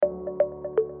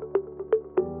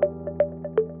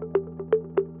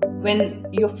when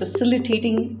you're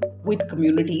facilitating with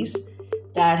communities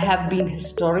that have been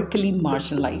historically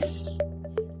marginalized?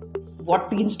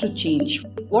 What begins to change?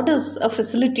 What does a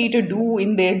facilitator do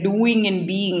in their doing and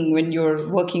being when you're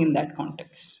working in that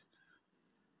context?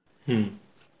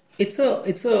 It's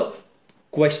a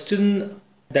question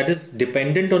that is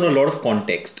dependent on a lot of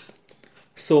context.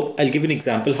 So I'll give you an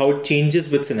example how it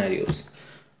changes with scenarios.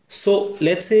 So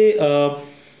let's say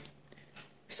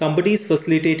somebody is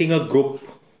facilitating a group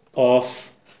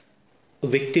of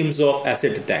victims of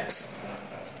acid attacks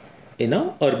in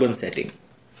a urban setting.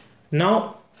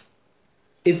 Now,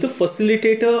 if the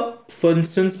facilitator, for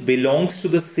instance, belongs to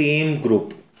the same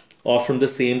group or from the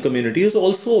same community, is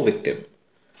also a victim,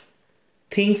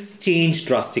 things change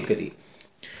drastically.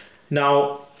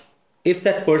 Now, if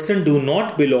that person do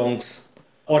not belongs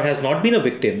or has not been a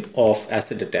victim of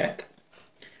acid attack,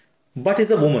 but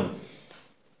is a woman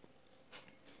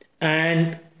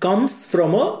and comes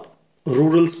from a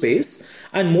rural space,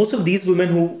 and most of these women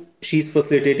who she's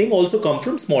facilitating also come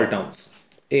from small towns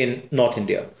in North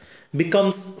India,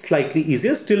 becomes slightly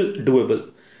easier, still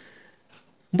doable.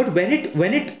 But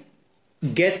when it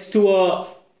gets to a,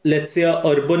 let's say, a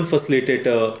urban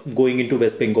facilitator going into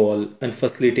West Bengal and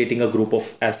facilitating a group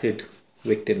of acid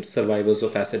victims, survivors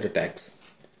of acid attacks,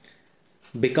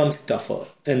 becomes tougher.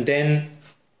 And then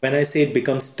when I say it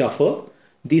becomes tougher,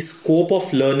 the scope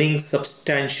of learning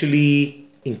substantially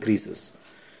increases.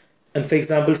 And for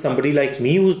example, somebody like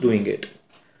me who's doing it,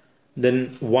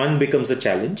 then one becomes a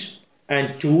challenge,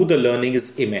 and two, the learning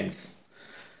is immense.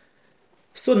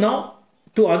 So now,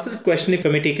 to answer the question, if I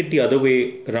may take it the other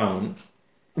way around,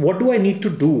 what do I need to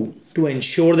do to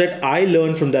ensure that I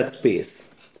learn from that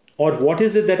space? Or what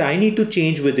is it that I need to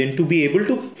change within to be able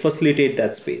to facilitate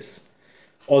that space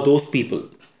or those people?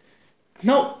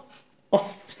 Now, of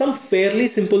some fairly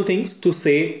simple things to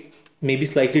say, maybe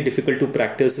slightly difficult to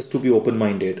practice, is to be open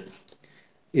minded,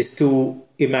 is to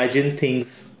imagine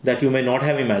things that you may not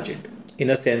have imagined, in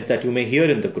a sense that you may hear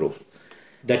in the group,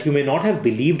 that you may not have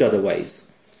believed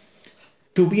otherwise,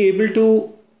 to be able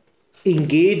to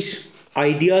engage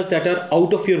ideas that are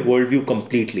out of your worldview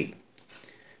completely.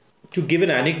 To give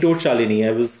an anecdote, Shalini,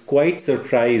 I was quite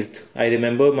surprised. I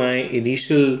remember my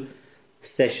initial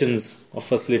sessions of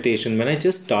facilitation, when I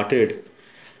just started,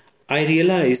 I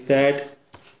realized that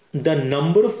the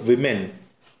number of women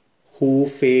who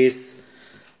face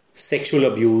sexual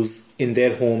abuse in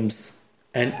their homes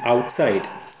and outside,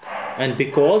 and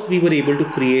because we were able to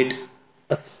create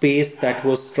a space that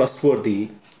was trustworthy,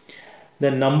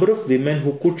 the number of women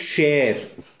who could share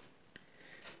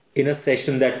in a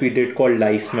session that we did called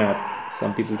Life Map,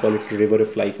 some people call it River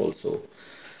of Life also,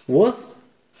 was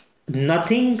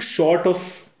nothing short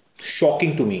of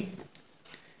shocking to me.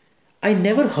 I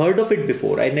never heard of it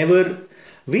before.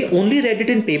 We only read it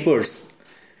in papers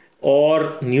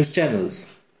or news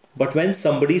channels. But when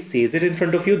somebody says it in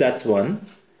front of you, that's one.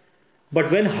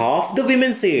 But when half the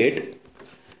women say it,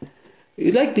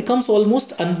 it like becomes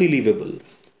almost unbelievable.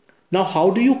 Now,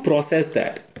 how do you process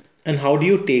that? And how do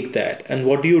you take that? And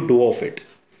what do you do of it?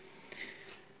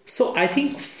 So I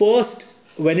think first,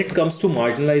 when it comes to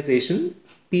marginalization,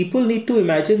 people need to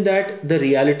imagine that the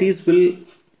realities will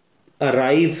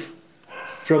arrive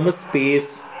from a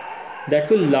space that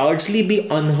will largely be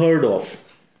unheard of.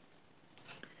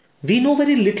 We know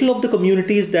very little of the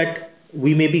communities that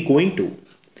we may be going to.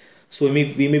 So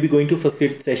we may be going to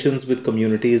facilitate sessions with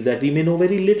communities that we may know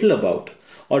very little about,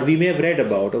 or we may have read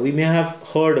about, or we may have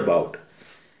heard about.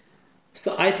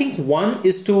 So I think one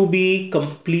is to be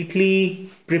completely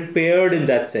prepared in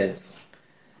that sense.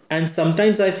 And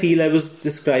sometimes I feel, I was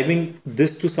describing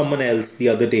this to someone else the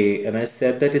other day, and I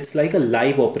said that it's like a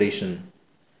live operation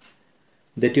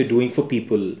that you're doing for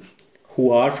people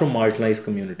who are from marginalized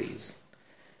communities.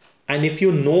 And if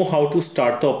you know how to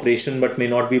start the operation but may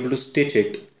not be able to stitch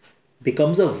it,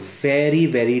 becomes a very,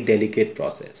 very delicate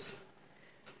process.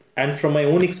 And from my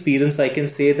own experience, I can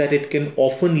say that it can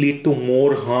often lead to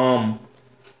more harm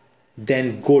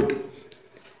than good.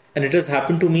 And it has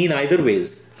happened to me in either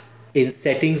ways. In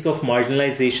settings of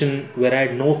marginalization where I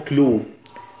had no clue,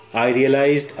 I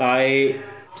realized I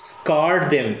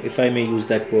scarred them, if I may use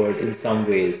that word, in some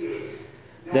ways.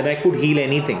 Then I could heal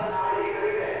anything.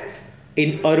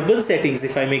 In urban settings,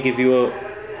 if I may give you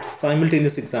a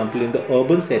simultaneous example, in the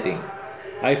urban setting,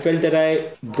 I felt that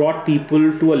I brought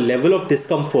people to a level of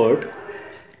discomfort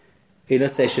in a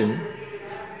session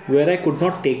where I could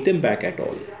not take them back at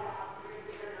all.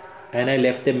 And I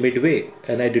left them midway,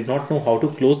 and I did not know how to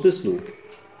close this loop.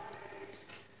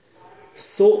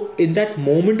 So, in that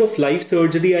moment of life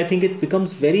surgery, I think it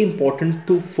becomes very important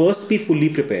to first be fully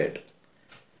prepared.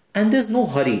 And there's no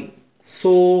hurry.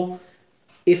 So,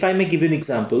 If I may give you an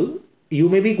example, you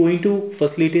may be going to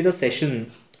facilitate a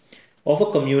session of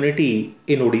a community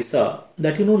in Odisha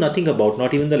that you know nothing about,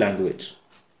 not even the language.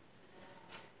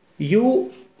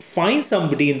 You find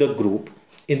somebody in the group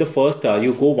in the first hour,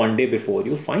 you go one day before,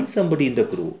 you find somebody in the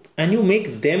group and you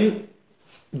make them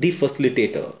the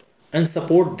facilitator and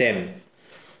support them.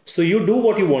 So you do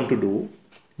what you want to do,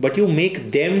 but you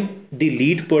make them the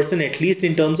lead person, at least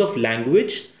in terms of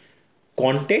language,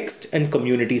 context, and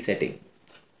community setting.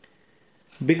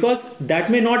 Because that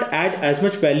may not add as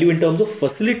much value in terms of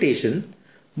facilitation,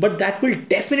 but that will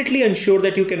definitely ensure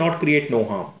that you cannot create no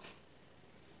harm.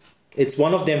 It's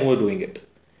one of them who are doing it.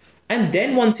 And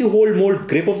then once you hold more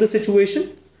grip of the situation,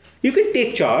 you can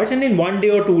take charge, and in 1 day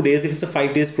or 2 days, if it's a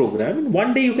 5 days program, in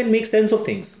 1 day you can make sense of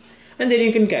things and then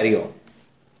you can carry on.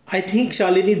 I think,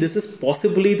 Shalini, this is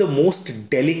possibly the most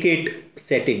delicate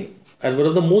setting and one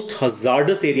of the most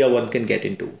hazardous area one can get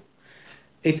into.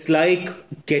 It's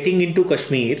like getting into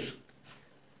Kashmir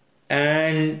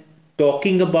and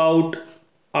talking about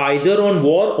either on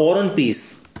war or on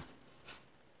peace.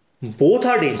 Both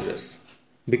are dangerous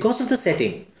because of the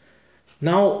setting.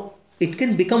 Now, it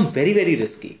can become very, very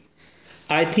risky.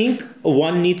 I think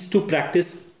one needs to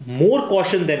practice more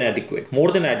caution than adequate,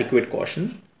 more than adequate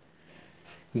caution.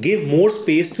 Give more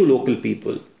space to local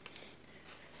people.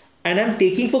 And I'm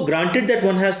taking for granted that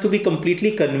one has to be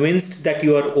completely convinced that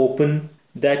you are open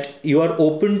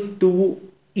to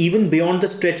even beyond the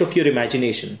stretch of your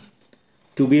imagination,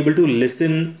 to be able to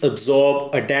listen,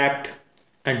 absorb, adapt,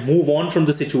 and move on from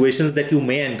the situations that you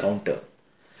may encounter.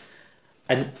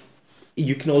 And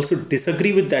you can also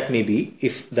disagree with that, maybe,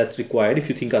 if that's required, if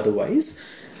you think otherwise.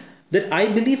 That I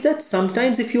believe that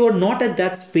sometimes if you are not at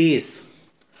that space,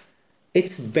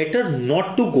 it's better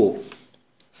not to go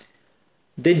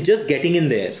than just getting in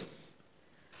there.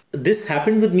 This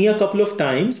happened with me a couple of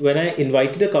times when I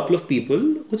invited a couple of people,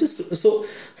 which is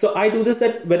so I do this,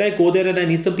 that when I go there and I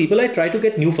need some people, I try to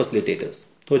get new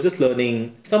facilitators who are just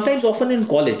learning, sometimes often in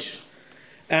college.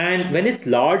 And when it's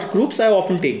large groups, I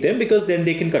often take them because then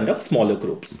they can conduct smaller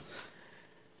groups.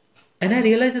 And I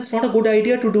realize it's not a good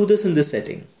idea to do this in this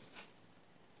setting.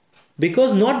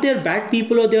 Because not they're bad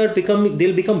people or they'll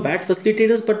become bad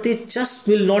facilitators, but they just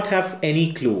will not have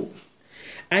any clue.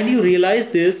 And you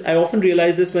realize this, I often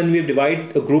realize this when we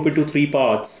divide a group into 3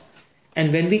 parts.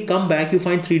 And when we come back, you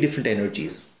find 3 different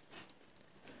energies.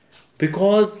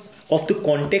 Because of the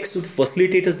context of the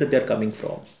facilitators that they're coming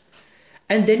from.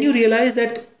 And then you realize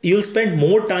that you'll spend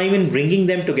more time in bringing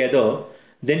them together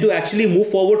than to actually move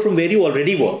forward from where you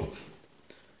already were.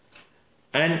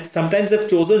 And sometimes I've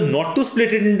chosen not to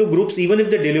split it into groups, even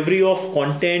if the delivery of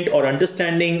content or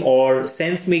understanding or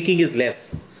sense making is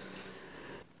less.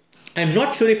 I'm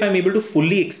not sure if I'm able to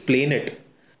fully explain it,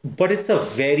 but it's a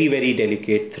very, very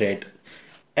delicate thread.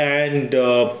 And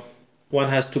one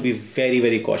has to be very,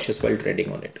 very cautious while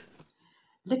treading on it.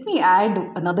 Let me add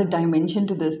another dimension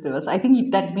to this, Divas. I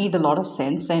think that made a lot of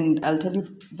sense. And I'll tell you,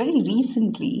 very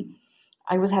recently,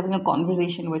 I was having a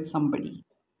conversation with somebody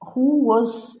who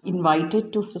was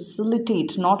invited to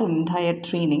facilitate not an entire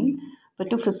training,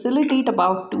 but to facilitate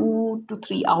about 2 to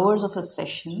 3 hours of a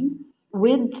session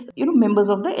with members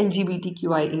of the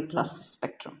LGBTQIA plus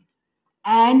spectrum.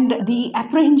 And the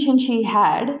apprehension she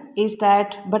had is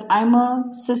that, but I'm a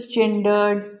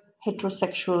cisgendered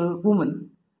heterosexual woman.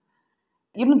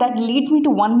 That leads me to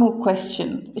one more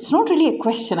question. It's not really a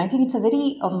question. I think it's a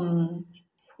very,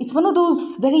 it's one of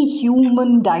those very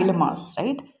human dilemmas,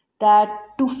 right? That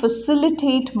to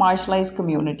facilitate marginalized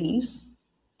communities,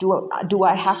 do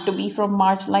I have to be from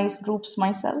marginalized groups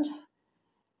myself?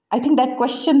 I think that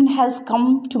question has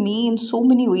come to me in so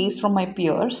many ways from my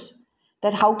peers,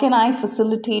 that how can I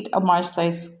facilitate a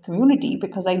marginalized community,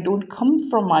 because I don't come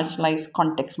from marginalized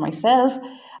context myself,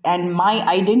 and my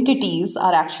identities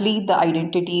are actually the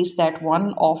identities that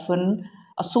one often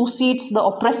associates the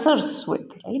oppressors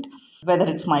with, right? Whether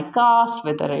it's my caste,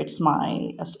 whether it's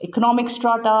my economic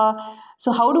strata.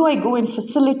 So how do I go and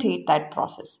facilitate that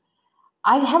process?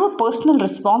 I have a personal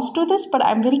response to this, but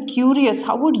I'm very curious,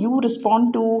 how would you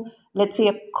respond to, let's say,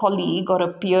 a colleague or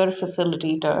a peer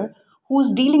facilitator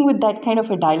who's dealing with that kind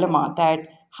of a dilemma, that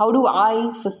how do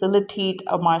I facilitate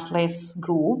a marginalized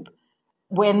group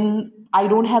when I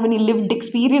don't have any lived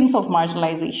experience of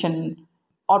marginalization,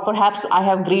 or perhaps I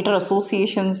have greater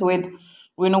associations with,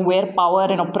 where power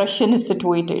and oppression is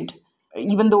situated.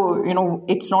 Even though,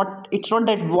 it's not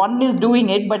that one is doing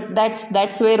it, but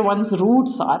that's where one's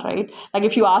roots are, right? Like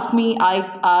if you ask me,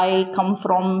 I come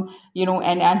from,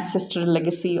 an ancestral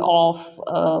legacy of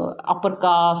upper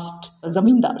caste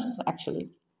zamindars,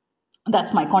 actually.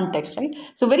 That's my context, right?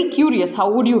 So very curious,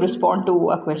 how would you respond to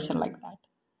a question like that?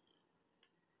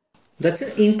 That's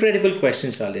an incredible question,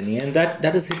 Shalini, and that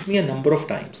has hit me a number of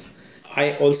times.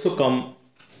 I also come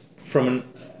from an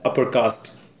upper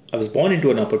caste. I was born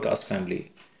into an upper caste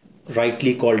family,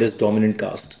 rightly called as dominant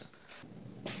caste.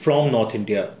 From North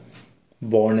India,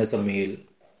 born as a male,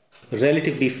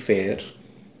 relatively fair,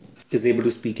 is able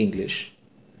to speak English.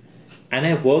 And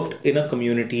I worked in a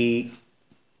community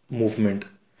movement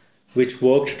which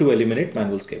worked to eliminate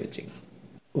manual scavenging,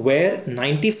 where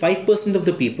 95% of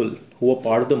the people who were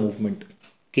part of the movement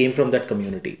came from that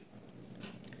community.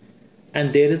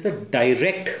 And there is a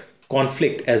direct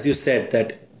conflict, as you said,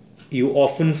 that you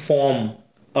often form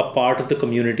a part of the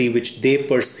community which they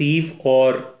perceive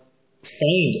or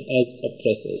find as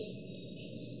oppressors.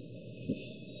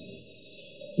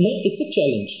 Now, it's a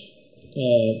challenge.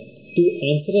 To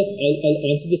answer us, I'll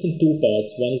answer this in two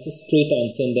parts. One is a straight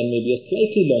answer and then maybe a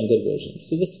slightly longer version.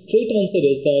 So the straight answer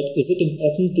is that, is it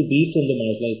important to be from the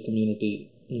marginalized community,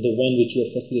 the one which you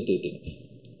are facilitating?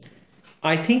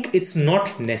 I think it's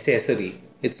not necessary,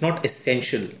 it's not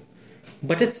essential,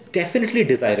 but it's definitely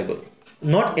desirable.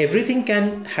 Not everything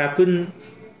can happen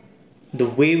the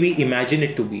way we imagine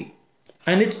it to be.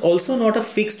 And it's also not a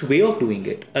fixed way of doing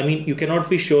it. I mean, you cannot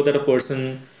be sure that a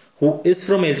person who is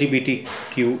from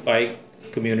LGBTQI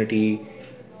community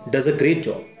does a great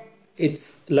job.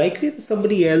 It's likely that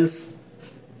somebody else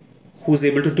who's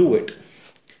able to do it.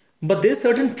 But there's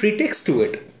certain pretext to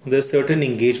it. There's certain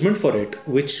engagement for it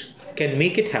which can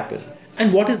make it happen.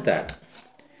 And what is that?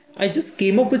 I just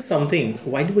came up with something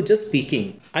while you were just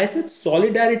speaking. I said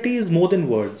solidarity is more than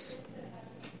words.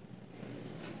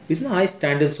 Isn't I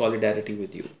stand in solidarity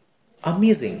with you?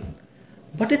 Amazing.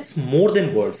 But it's more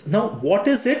than words. Now, what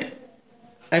is it?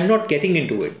 I'm not getting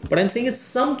into it, but I'm saying it's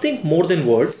something more than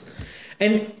words,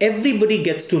 and everybody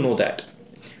gets to know that.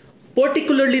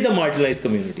 Particularly the marginalized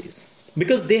communities,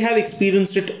 because they have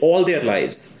experienced it all their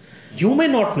lives. You may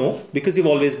not know because you've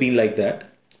always been like that.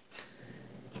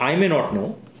 I may not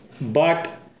know, but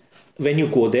when you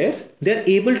go there, they're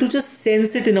able to just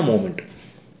sense it in a moment.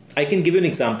 I can give you an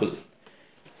example.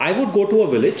 I would go to a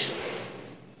village,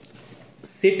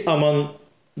 sit among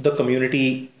the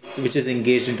community which is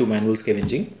engaged into manual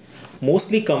scavenging,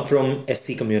 mostly come from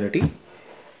SC community.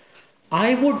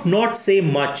 I would not say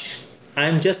much.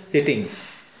 I'm just sitting.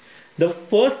 The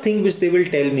first thing which they will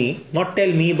tell me, not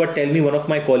tell me, but tell me one of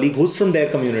my colleague who's from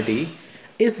their community,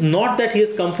 is not that he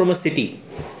has come from a city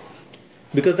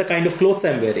because the kind of clothes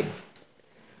I'm wearing.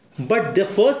 But the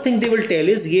first thing they will tell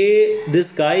is, yeah,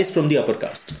 this guy is from the upper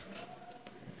caste.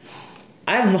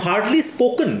 I have hardly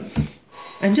spoken.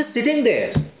 I'm just sitting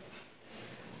there.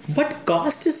 But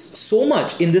caste is so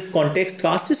much, in this context,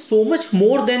 caste is so much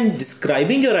more than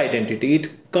describing your identity.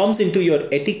 It comes into your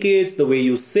etiquettes, the way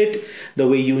you sit, the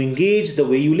way you engage, the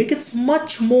way you live. It's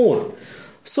much more.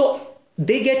 So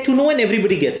they get to know and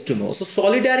everybody gets to know. So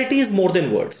solidarity is more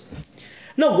than words.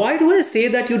 Now, why do I say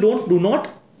that you do not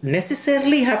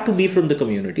necessarily have to be from the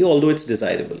community, although it's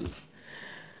desirable?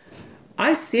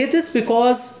 I say this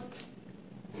because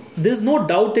there's no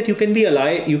doubt that you can be an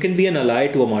ally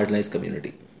to a marginalized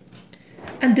community.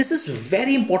 And this is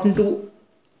very important to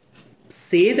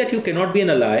say, that you cannot be an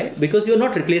ally because you're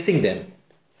not replacing them.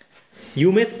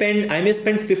 I may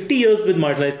spend 50 years with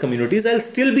marginalized communities, I'll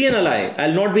still be an ally,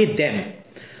 I'll not be them.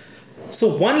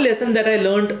 So one lesson that I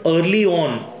learned early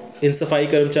on in Safai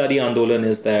Karamchari Andolan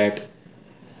is that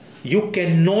you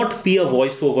cannot be a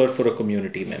voiceover for a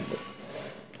community member,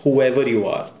 whoever you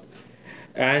are.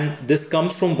 And this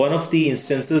comes from one of the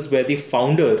instances where the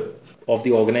founder of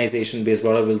the organization,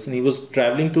 Bezbara Wilson, he was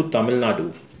traveling to Tamil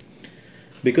Nadu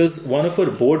because one of her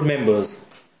board members,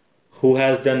 who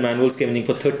has done manual scavenging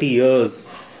for 30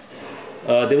 years,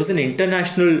 there was an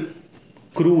international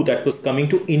crew that was coming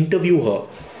to interview her.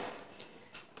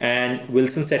 And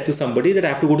Wilson said to somebody that I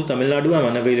have to go to Tamil Nadu, I'm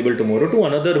unavailable tomorrow, to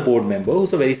another board member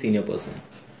who's a very senior person.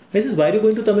 He says, why are you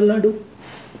going to Tamil Nadu?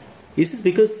 He says,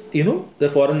 because, the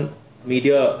foreign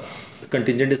media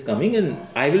contingent is coming and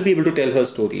I will be able to tell her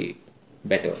story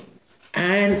better.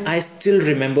 And I still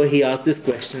remember he asked this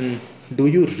question, do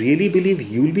you really believe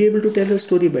you'll be able to tell her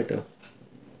story better?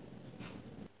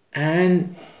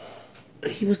 And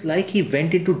he was like, he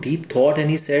went into deep thought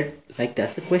and he said, like,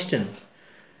 that's a question.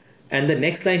 And the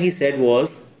next line he said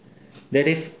was that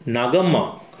if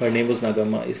Nagamma, her name was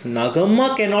Nagamma, if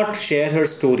Nagamma cannot share her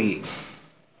story,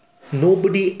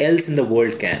 nobody else in the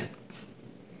world can.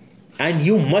 And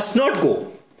you must not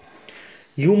go.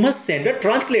 You must send a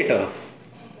translator.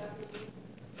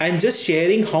 I'm just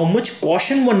sharing how much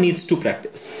caution one needs to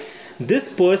practice.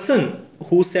 This person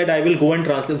who said I will go and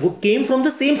translate, who came from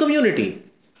the same community.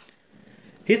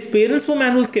 His parents were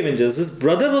manual scavengers. His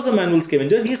brother was a manual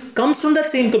scavenger. He comes from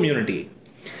that same community.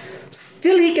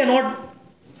 still he cannot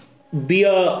be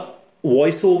a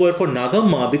voiceover for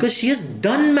Nagamma because she has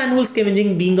done manual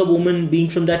scavenging, being a woman, being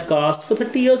from that caste for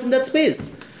 30 years in that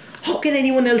space. How can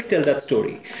anyone else tell that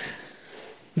story?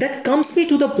 That comes me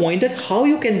to the point that how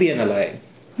you can be an ally.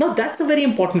 Now that's a very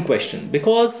important question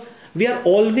because we are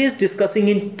always discussing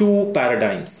in two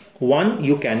paradigms. One,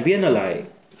 you can be an ally.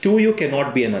 Two, you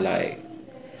cannot be an ally.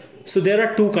 So there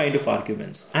are two kind of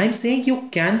arguments. I'm saying you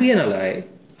can be an ally.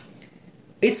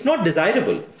 It's not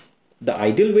desirable. The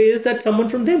ideal way is that someone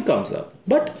from them comes up.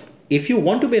 But if you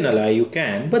want to be an ally, you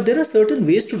can. But there are certain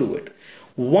ways to do it.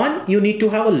 One, you need to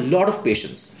have a lot of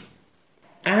patience.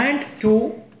 And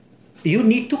two, you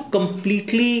need to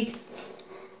completely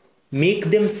make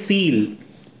them feel,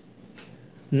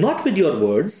 not with your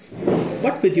words,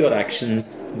 but with your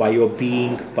actions, by your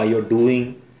being, by your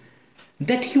doing,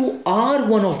 that you are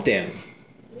one of them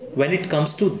when it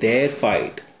comes to their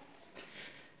fight.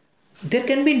 There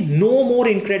can be no more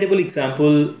incredible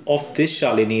example of this,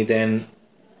 Shalini, than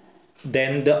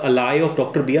the ally of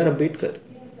Dr. B.R. Ambedkar,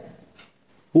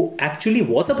 who actually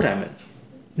was a Brahmin.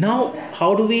 Now,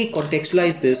 how do we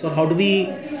contextualize this, or how do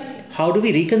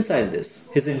we reconcile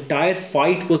this? His entire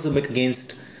fight was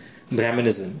against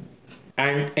Brahminism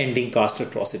and ending caste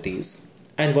atrocities,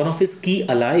 and one of his key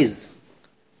allies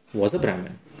was a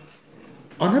Brahmin.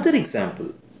 Another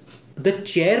example, the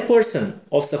chairperson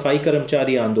of Safai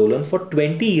Karamchari Andolan for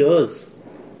 20 years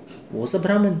was a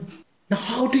Brahmin. Now,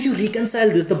 how do you reconcile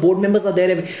this? The board members are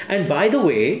there. And by the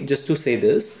way, just to say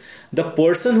this, the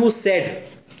person who said,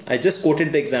 I just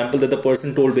quoted the example that the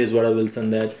person told Bezwara Wilson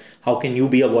that how can you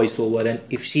be a voiceover and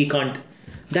if she can't,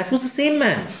 that was the same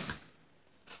man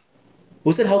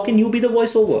who said how can you be the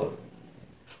voiceover.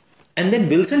 And then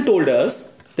Wilson told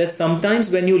us that sometimes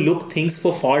when you look things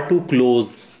for far too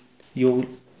close, you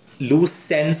lose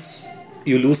sense,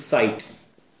 you lose sight.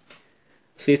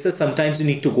 So he says sometimes you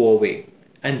need to go away.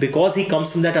 And because he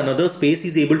comes from that another space,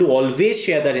 he's able to always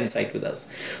share that insight with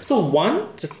us. So one,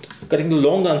 just cutting the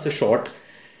long answer short,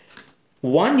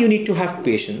 one, you need to have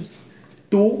patience.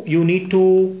 Two, you need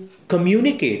to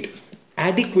communicate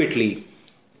adequately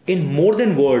in more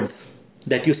than words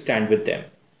that you stand with them.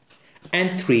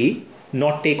 And three,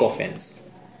 not take offense.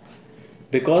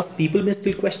 Because people may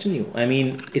still question you. I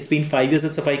mean, it's been 5 years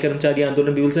at Safai Karamchari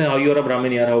Andolan. People say, how you're a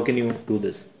Brahmin, yaar, how can you do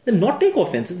this? Then not take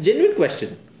offense. It's a genuine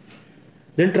question.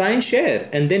 Then try and share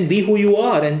and then be who you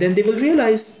are and then they will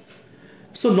realize.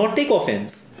 So not take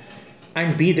offense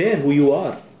and be there who you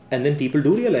are. And then people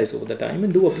do realize over the time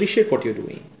and do appreciate what you're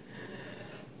doing.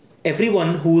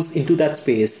 Everyone who's into that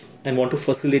space and want to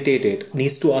facilitate it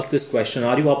needs to ask this question,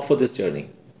 are you up for this journey?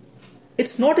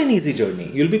 It's not an easy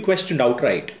journey. You'll be questioned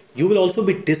outright. You will also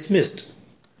be dismissed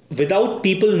without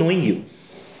people knowing you.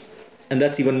 And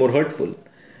that's even more hurtful.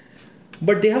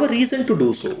 But they have a reason to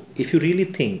do so if you really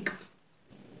think.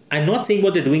 I'm not saying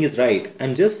what they're doing is right.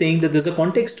 I'm just saying that there's a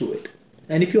context to it.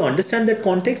 And if you understand that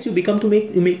context, you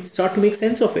start to make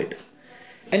sense of it.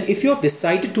 And if you have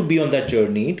decided to be on that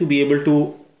journey, to be able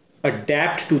to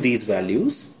adapt to these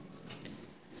values,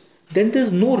 then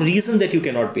there's no reason that you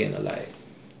cannot be an ally.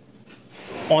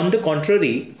 On the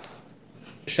contrary,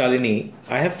 Shalini,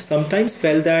 I have sometimes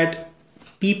felt that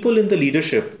people in the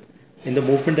leadership, in the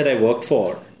movement that I worked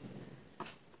for,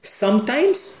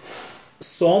 sometimes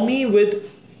saw me with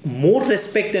more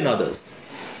respect than others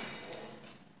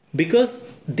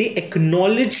because they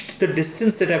acknowledged the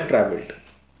distance that I've traveled.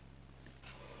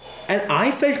 And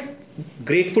I felt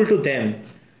grateful to them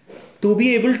to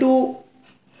be able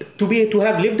to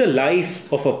have lived a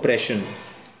life of oppression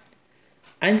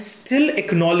and still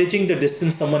acknowledging the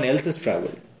distance someone else has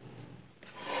traveled,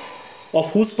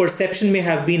 of whose perception may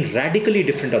have been radically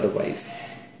different otherwise.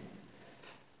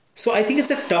 So I think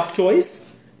it's a tough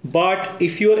choice, but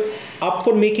if you're up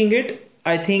for making it,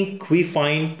 I think we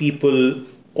find people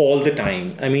all the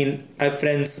time. I mean, I have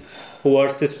friends who are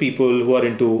cis people who are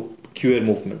into queer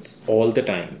movements all the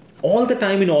time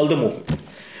in all the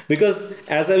movements. Because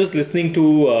as I was listening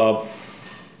to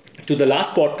the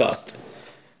last podcast,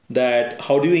 that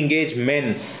how do you engage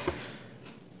men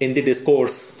in the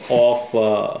discourse of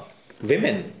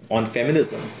women on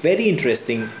feminism, very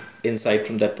interesting insight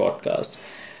from that podcast.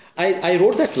 I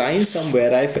wrote that line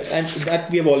somewhere, and that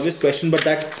we have always questioned, but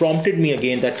that prompted me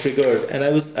again, that triggered, and I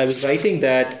was writing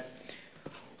that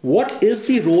what is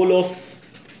the role of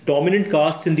dominant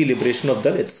caste in the liberation of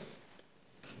Dalits?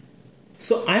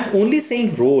 So I'm only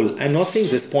saying role, I'm not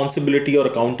saying responsibility or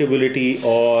accountability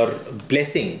or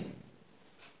blessing,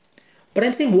 but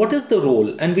I'm saying what is the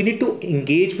role, and we need to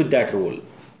engage with that role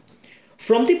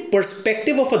from the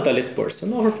perspective of a Dalit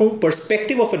person or from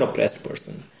perspective of an oppressed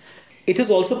person. It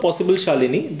is also possible,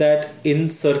 Shalini, that in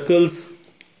circles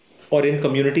or in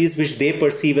communities which they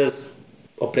perceive as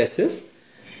oppressive,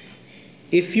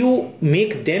 if you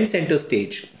make them center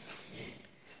stage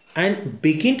and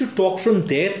begin to talk from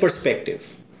their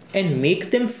perspective and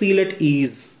make them feel at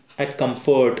ease, at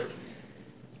comfort,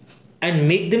 and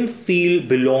make them feel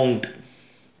belonged,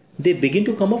 they begin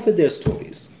to come up with their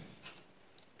stories.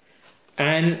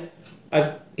 And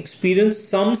I've experienced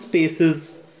some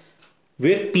spaces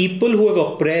where people who have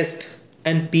oppressed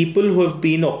and people who have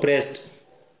been oppressed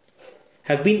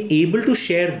have been able to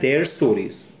share their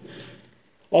stories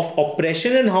of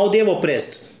oppression and how they have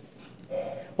oppressed.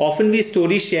 Often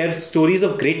we share stories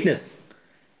of greatness.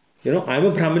 I'm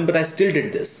a Brahmin, but I still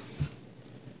did this.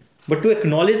 But to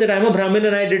acknowledge that I'm a Brahmin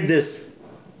and I did this,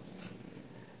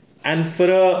 and for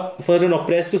an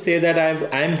oppressed to say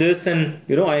that I'm this and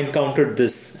I encountered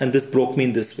this and this broke me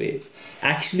in this way,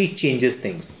 actually changes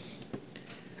things.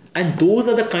 And those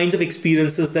are the kinds of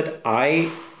experiences that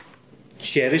I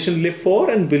cherish and live for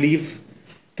and believe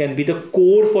can be the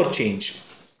core for change.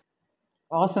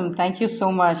 Awesome. Thank you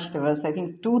so much, Divas. I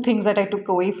think two things that I took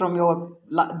away from your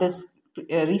this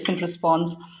recent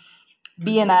response: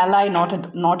 be an ally, not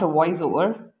a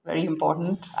voiceover. Very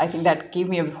important. I think that gave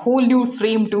me a whole new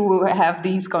frame to have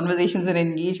these conversations and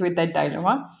engage with that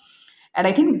dilemma. And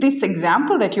I think this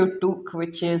example that you took,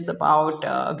 which is about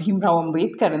Bhimrao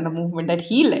Ambedkar and the movement that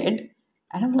he led,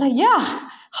 and I'm like, yeah,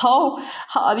 how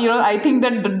I think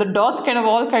that the dots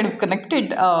all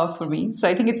connected for me. So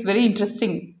I think it's very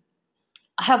interesting.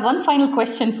 I have one final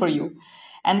question for you,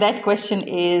 and that question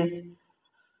is: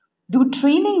 do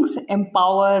trainings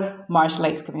empower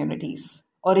marginalized communities,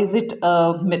 or is it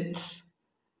a myth?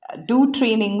 Do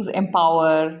trainings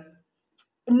empower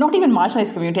not even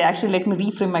marginalized community? Actually, let me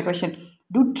reframe my question.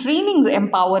 Do trainings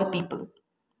empower people?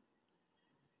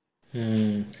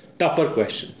 Tougher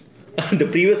question. The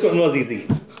previous one was easy.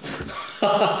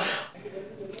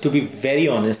 To be very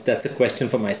honest, that's a question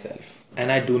for myself,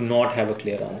 and I do not have a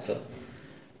clear answer.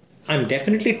 I'm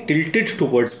definitely tilted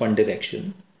towards one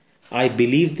direction. I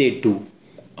believe they do.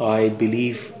 I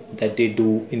believe that they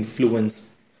do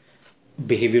influence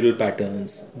behavioral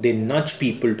patterns. They nudge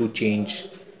people to change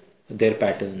their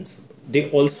patterns.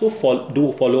 They also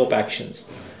do follow-up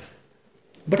actions.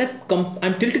 But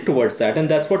I'm tilted towards that, and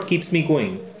that's what keeps me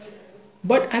going.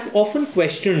 But I've often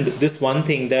questioned this one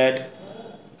thing, that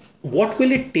what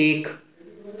will it take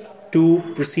to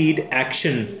proceed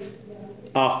action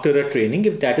after a training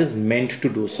if that is meant to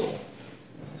do so?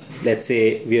 Let's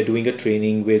say we are doing a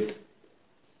training with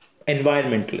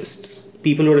environmentalists,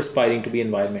 people who are aspiring to be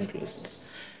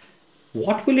environmentalists.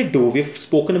 What will it do? We've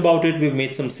spoken about it, we've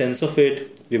made some sense of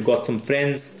it, we've got some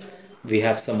friends, we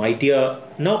have some idea.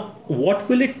 Now, what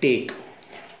will it take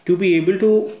to be able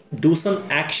to do some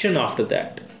action after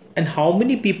that? And how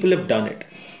many people have done it?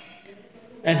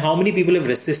 And how many people have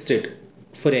resisted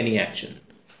for any action?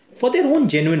 For their own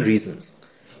genuine reasons.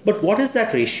 But what is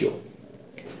that ratio?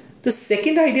 The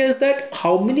second idea is that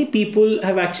how many people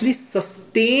have actually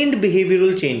sustained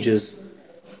behavioral changes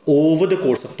over the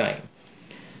course of time.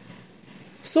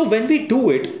 So when we do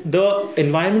it, the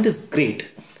environment is great.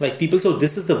 Like people say, oh,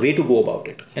 this is the way to go about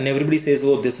it. And everybody says,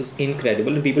 oh, this is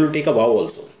incredible. And people will take a wow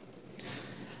also.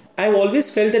 I've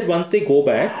always felt that once they go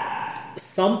back,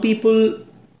 some people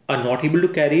are not able to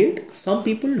carry it. Some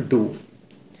people do.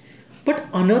 But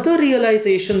another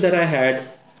realization that I had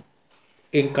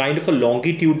in kind of a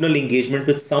longitudinal engagement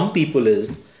with some people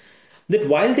is that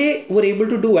while they were able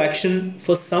to do action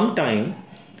for some time,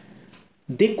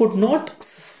 they could not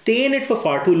stay in it for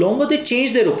far too long, or they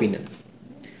changed their opinion.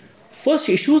 First,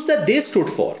 issues that they stood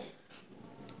for.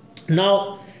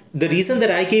 Now, the reason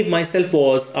that I gave myself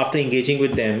was, after engaging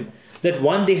with them, that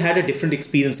one, they had a different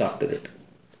experience after it.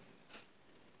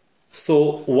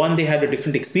 So, one, they had a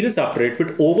different experience after it,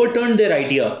 but overturned their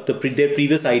idea, their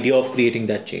previous idea of creating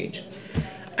that change.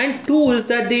 And two is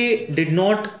that they did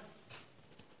not,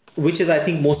 which is I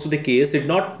think most of the case, did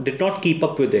not keep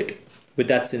up with it, with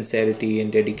that sincerity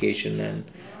and dedication and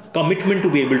commitment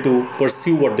to be able to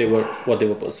pursue what they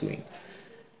were pursuing.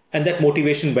 And that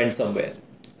motivation went somewhere.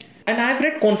 And I've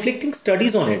read conflicting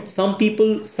studies on it. Some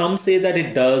say that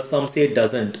it does, some say it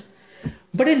doesn't.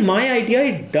 But in my idea,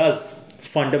 it does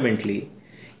fundamentally,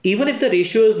 even if the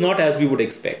ratio is not as we would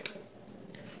expect.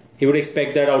 You would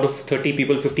expect that out of 30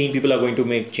 people, 15 people are going to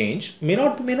make change. May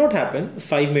not happen.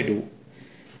 5 may do.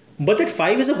 But that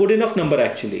 5 is a good enough number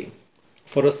actually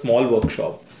for a small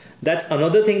workshop. That's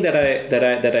another thing that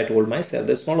I told myself.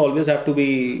 It's not always have to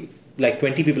be like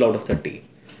 20 people out of 30.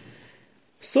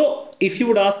 So if you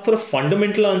would ask for a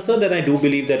fundamental answer, then I do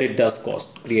believe that it does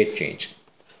create change.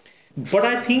 But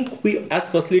I think we as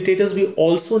facilitators, we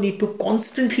also need to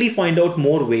constantly find out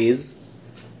more ways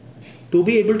to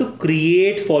be able to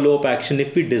create follow-up action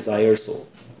if we desire so.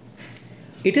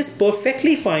 It is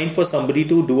perfectly fine for somebody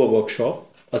to do a workshop,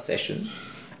 a session,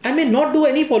 and may not do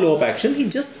any follow-up action.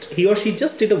 He or she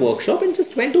just did a workshop and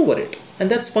just went over it, and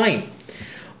that's fine.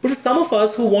 But for some of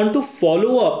us who want to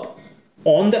follow up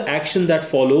on the action that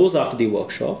follows after the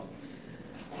workshop,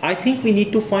 I think we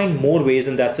need to find more ways,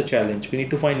 and that's a challenge. We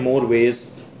need to find more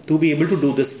ways to be able to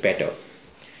do this better.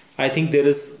 I think there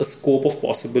is a scope of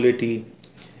possibility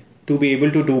to be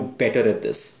able to do better at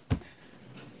this.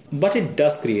 But it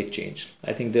does create change.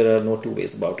 I think there are no two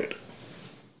ways about it.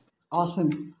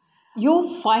 Awesome. Your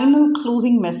final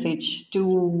closing message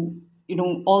to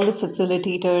all the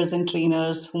facilitators and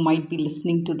trainers who might be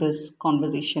listening to this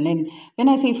conversation. And when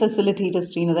I say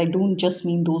facilitators, trainers, I don't just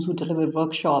mean those who deliver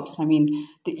workshops. I mean,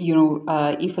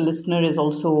 if a listener is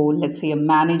also, let's say, a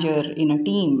manager in a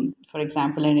team, for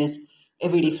example, and is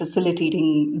every day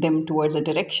facilitating them towards a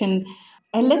direction,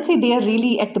 and let's say they are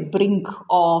really at the brink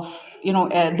of,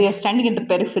 they are standing at the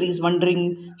peripheries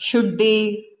wondering, should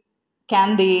they,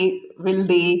 can they, will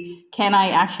they, can I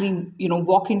actually,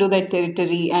 walk into that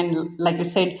territory? And like you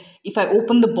said, if I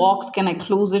open the box, can I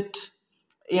close it?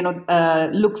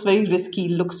 Looks very risky,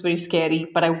 looks very scary,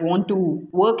 but I want to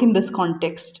work in this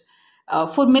context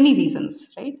for many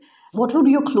reasons, right? What would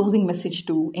be your closing message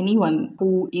to anyone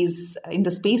who is in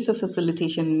the space of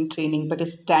facilitation training, but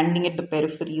is standing at the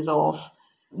peripheries of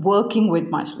working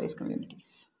with marginalized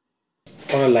communities?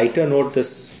 On a lighter note,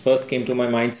 this first came to my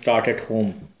mind, start at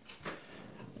home,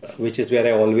 which is where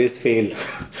I always fail.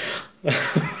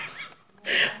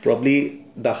 Probably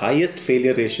the highest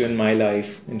failure ratio in my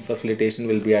life in facilitation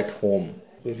will be at home,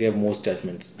 where we have most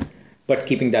judgments. But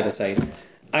keeping that aside,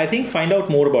 I think find out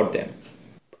more about them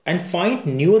and find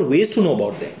newer ways to know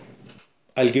about them.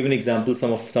 I'll give an example,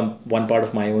 one part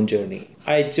of my own journey.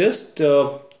 I just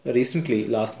recently,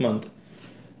 last month,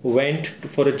 went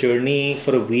for a journey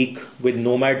for a week with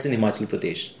nomads in Himachal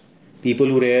Pradesh, people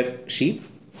who rear sheep.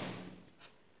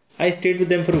 I stayed with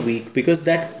them for a week because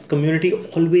that community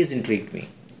always intrigued me.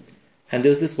 And there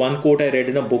was this one quote I read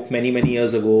in a book many, many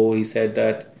years ago. He said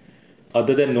that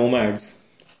other than nomads,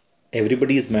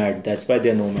 everybody is mad. That's why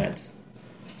they're nomads.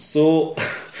 So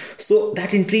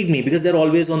that intrigued me because they're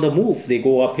always on the move. They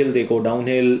go uphill, they go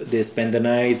downhill, they spend the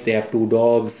nights, they have 2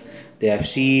 dogs, they have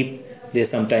sheep, they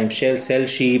sometimes sell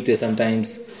sheep, they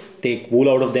sometimes take wool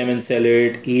out of them and sell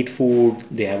it, eat food,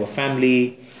 they have a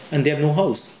family, and they have no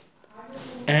house.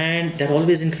 And that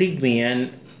always intrigued me.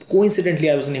 And coincidentally,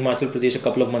 I was in Himachal Pradesh a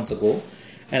couple of months ago,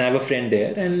 and I have a friend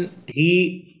there, and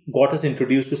he got us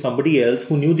introduced to somebody else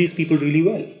who knew these people really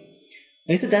well.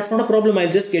 And he said, that's not a problem.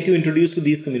 I'll just get you introduced to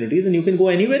these communities and you can go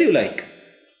anywhere you like.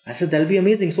 I said, that'll be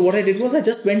amazing. So what I did was I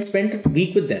just spent a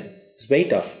week with them. It's very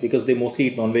tough because they mostly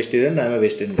eat non-vegetarian and I'm a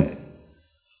vegetarian guy.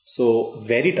 So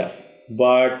very tough.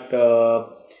 But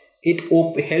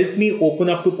it helped me open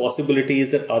up to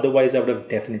possibilities that otherwise I would have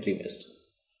definitely missed.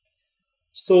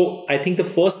 So I think the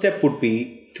first step would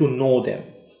be to know them.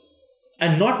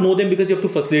 And not know them because you have to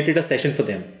facilitate a session for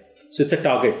them. So it's a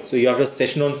target. So you have a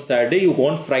session on Saturday, you go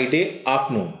on Friday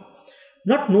afternoon.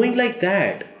 Not knowing like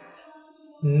that.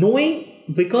 Knowing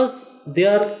because they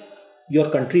are your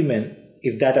countrymen,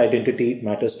 if that identity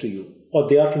matters to you. Or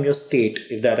they are from your state,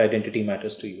 if that identity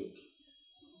matters to you.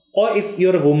 Or if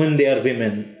you're a woman, they are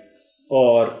women.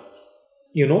 Or,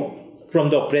 from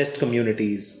the oppressed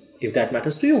communities, if that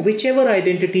matters to you. Whichever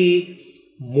identity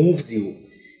moves you.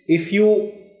 If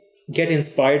you get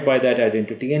inspired by that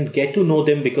identity and get to know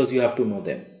them because you have to know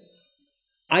them.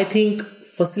 I think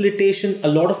facilitation, a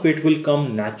lot of it will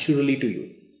come naturally to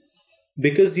you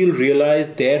because you'll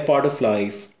realize their part of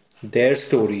life, their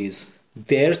stories,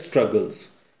 their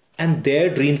struggles, and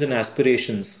their dreams and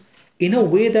aspirations in a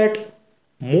way that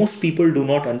most people do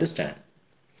not understand.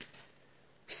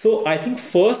 So I think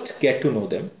first get to know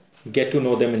them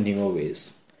in newer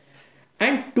ways,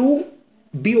 and 2,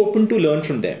 be open to learn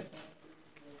from them.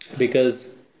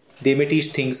 Because they may teach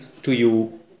things to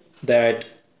you that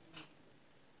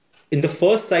in the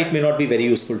first sight may not be very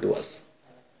useful to us.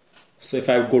 So if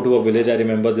I would go to a village, I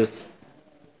remember this,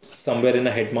 somewhere in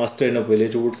a headmaster in a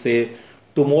village who would say,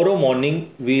 tomorrow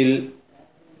morning we'll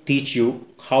teach you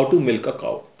how to milk a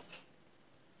cow.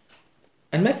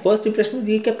 And my first impression was,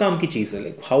 ये क्या काम की चीज़ है?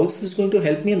 Like, how is this going to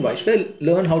help me and why should I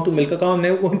learn how to milk a cow? I'm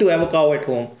never going to have a cow at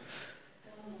home.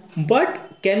 But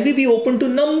can we be open to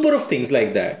number of things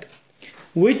like that?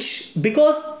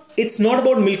 Because it's not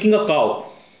about milking a cow.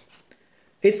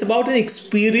 It's about an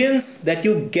experience that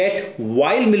you get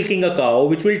while milking a cow,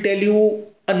 which will tell you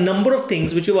a number of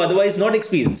things which you've otherwise not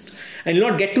experienced and you'll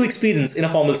not get to experience in a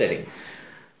formal setting.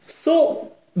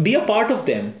 So be a part of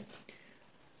them.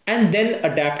 and then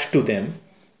adapt to them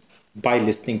by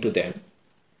listening to them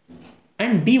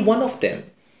and be one of them.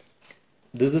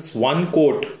 There's this one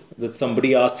quote that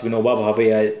somebody asked Vinoba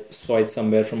Bhave. I saw it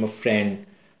somewhere from a friend,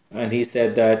 and he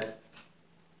said that,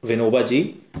 Vinoba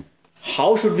ji,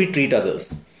 how should we treat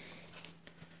others?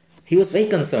 He was very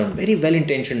concerned, very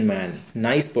well-intentioned man,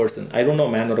 nice person. I don't know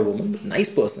a man or a woman, but nice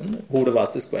person who would have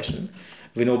asked this question.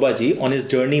 Vinoba ji, on his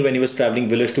journey when he was traveling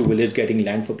village to village getting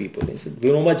land for people, he said,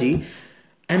 Vinoba ji,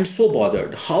 I'm so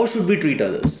bothered. How should we treat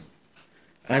others?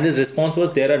 And his response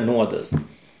was, there are no others.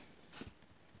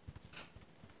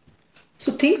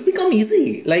 So things become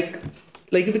easy, like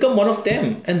you become one of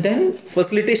them, and then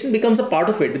facilitation becomes a part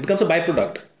of it. It becomes a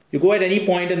byproduct. You go at any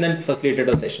point and then facilitate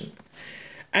a session.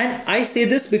 And I say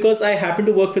this because I happen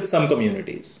to work with some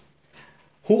communities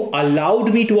who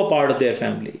allowed me to a part of their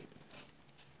family.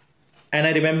 And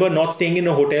I remember not staying in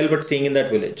a hotel, but staying in that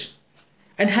village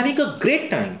and having a great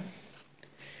time.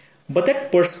 But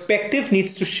that perspective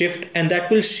needs to shift, and that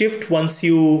will shift once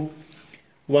you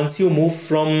move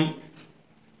from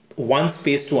one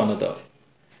space to another.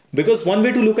 Because one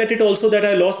way to look at it also, that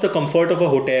I lost the comfort of a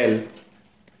hotel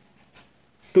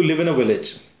to live in a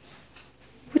village,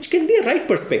 which can be a right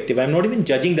perspective. I'm not even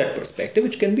judging that perspective,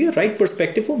 which can be a right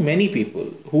perspective for many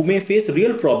people who may face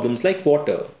real problems like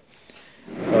water,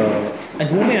 and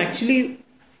who may actually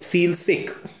feel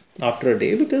sick after a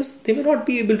day because they may not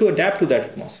be able to adapt to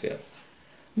that atmosphere.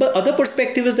 But other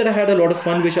perspective is that I had a lot of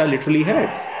fun, which I literally had.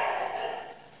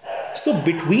 So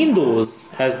between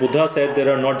those, as Buddha said, there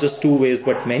are not just two ways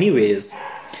but many ways.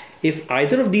 If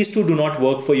either of these two do not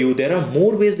work for you, there are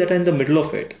more ways that are in the middle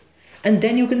of it. And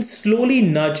then you can slowly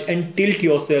nudge and tilt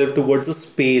yourself towards a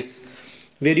space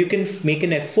where you can make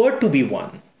an effort to be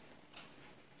one.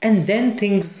 And then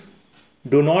things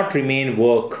do not remain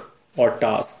work or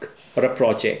task or a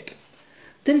project.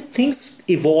 Then things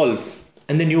evolve,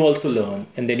 and then you also learn,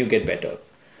 and then you get better.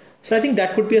 So I think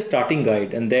that could be a starting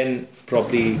guide, and then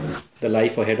probably the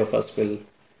life ahead of us will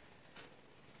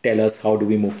tell us how do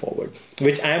we move forward,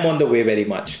 which I am on the way very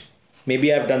much.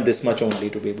 Maybe I've done this much only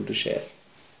to be able to share.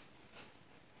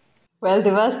 Well,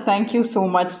 Devas, thank you so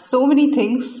much. So many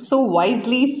things, so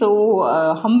wisely, so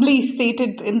humbly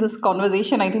stated in this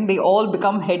conversation. I think they all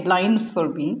become headlines for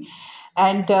me.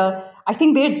 And I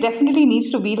think there definitely needs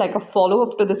to be like a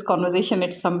follow-up to this conversation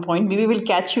at some point. Maybe we'll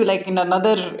catch you like in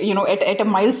another, at a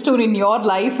milestone in your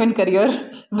life and career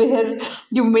where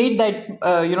you made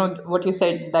that, what you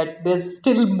said, that there's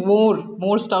still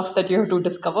more stuff that you have to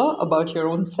discover about your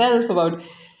own self, about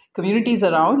communities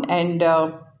around. And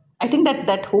I think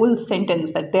that whole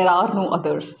sentence that there are no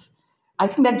others, I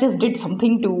think that just did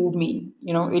something to me.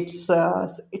 It's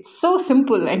so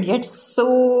simple and yet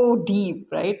so deep,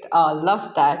 right?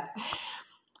 Love that.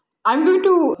 I'm going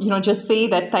to, just say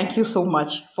that thank you so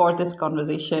much for this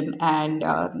conversation. And,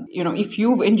 if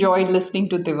you've enjoyed listening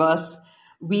to Devas,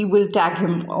 we will tag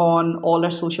him on all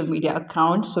our social media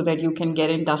accounts so that you can get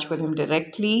in touch with him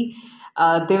directly.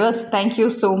 Devas, thank you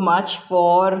so much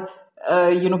for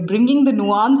bringing the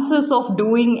nuances of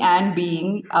doing and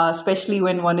being, especially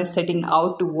when one is setting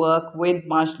out to work with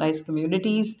marginalized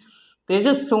communities. There's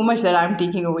just so much that I'm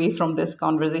taking away from this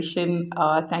conversation.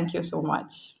 Thank you so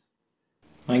much.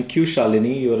 Thank you,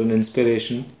 Shalini. You're an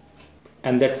inspiration.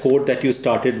 And that quote that you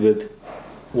started with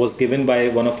was given by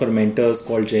one of our mentors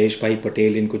called Jayesh Bhai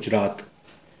Patel in Gujarat,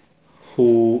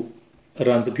 who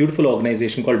runs a beautiful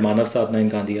organization called Manav Sadhana in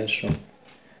Gandhi Ashram.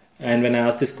 And when I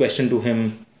asked this question to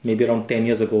him, maybe around 10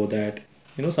 years ago, that,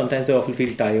 sometimes I often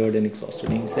feel tired and exhausted.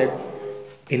 And he said,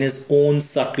 in his own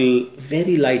subtle,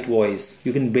 very light voice,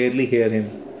 you can barely hear him,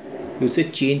 he would say,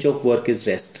 change of work is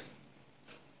rest.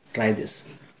 Try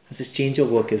this. I said, change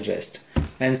of work is rest.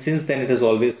 And since then, it has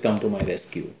always come to my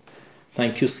rescue.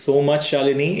 Thank you so much,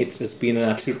 Shalini. It's been an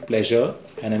absolute pleasure,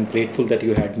 and I'm grateful that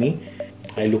you had me.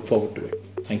 I look forward to it.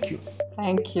 Thank you.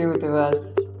 Thank you,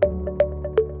 Devas.